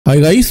Hi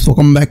guys,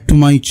 welcome back to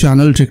my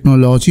channel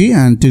Tricknology,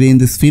 and today in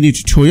this video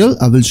tutorial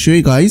I will show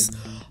you guys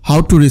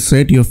how to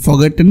reset your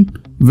forgotten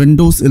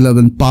Windows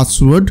 11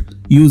 password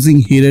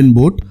using Hiren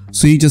boot.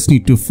 So you just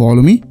need to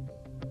follow me.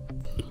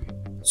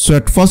 So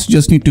at first you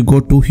just need to go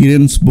to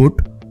Hiren's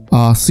boot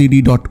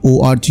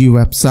cd.org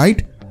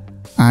website,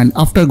 and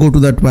after go to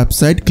that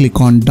website, click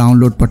on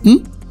download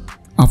button.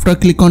 After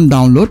click on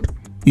download,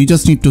 you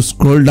just need to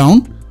scroll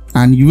down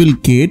and you will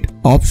get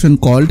option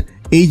called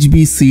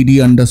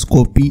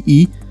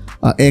hbcd_pe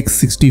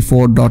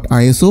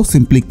x64.iso.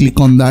 Simply click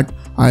on that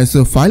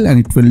ISO file and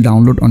it will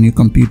download on your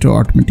computer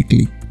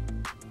automatically.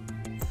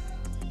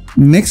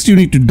 Next you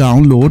need to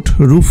download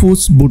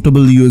Rufus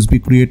bootable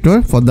USB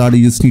creator. For that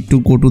you just need to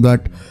go to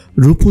that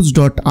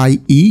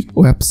rufus.ie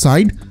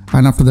website,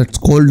 and after that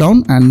scroll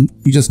down and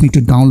you just need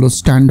to download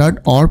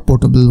standard or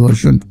portable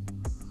version.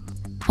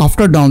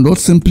 After download,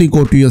 simply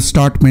go to your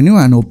start menu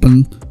and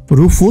open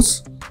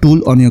Rufus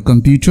tool on your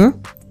computer.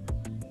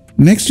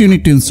 Next you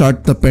need to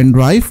insert the pen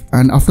drive,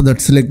 and after that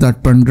select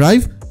that pen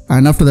drive,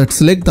 and after that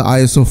select the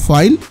ISO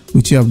file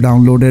which you have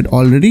downloaded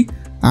already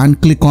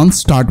and click on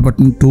start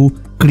button to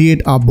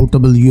create a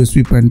bootable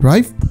USB pen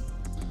drive.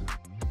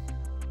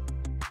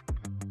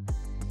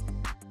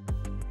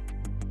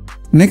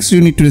 Next you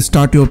need to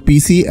restart your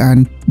PC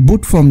and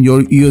boot from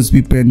your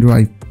USB pen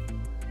drive.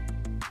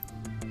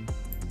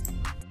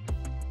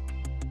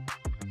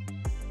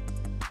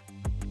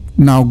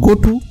 Now go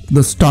to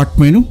the start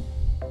menu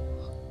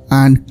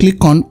and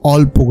click on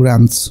all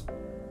programs.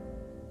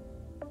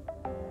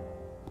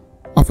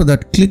 After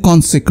that click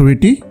on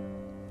security,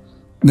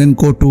 then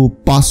go to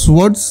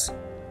passwords,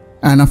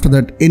 and after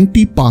that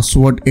enter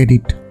password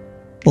edit.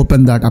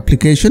 Open that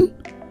application.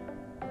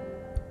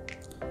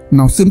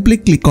 Now simply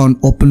click on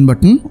open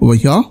button over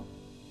here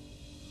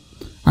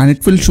and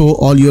it will show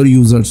all your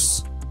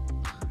users.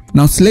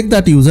 Now select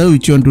that user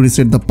which you want to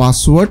reset the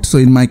password. So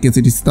in my case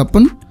it is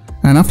Tapan,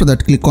 and after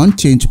that click on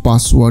change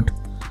password.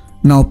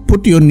 Now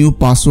put your new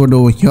password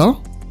over here.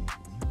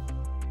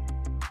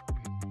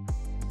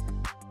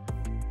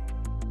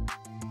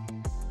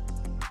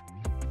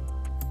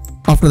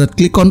 After that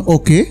click on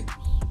OK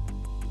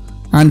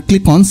and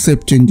click on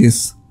save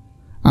changes,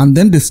 and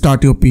then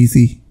restart your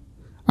PC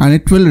and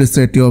it will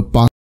reset your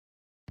password.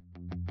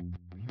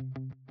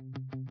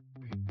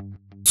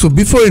 So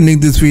before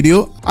ending this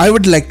video, I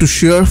would like to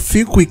share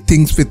few quick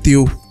things with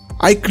you.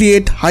 I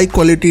create high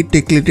quality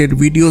tech related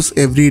videos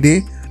every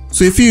day.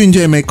 So if you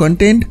enjoy my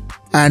content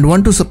and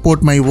want to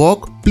support my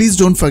work, please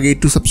don't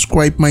forget to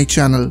subscribe my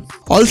channel.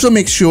 Also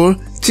make sure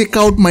check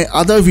out my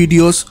other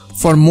videos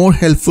for more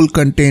helpful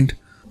content.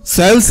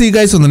 So I will see you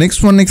guys on the next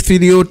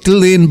video. Till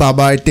then, bye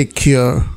bye, take care.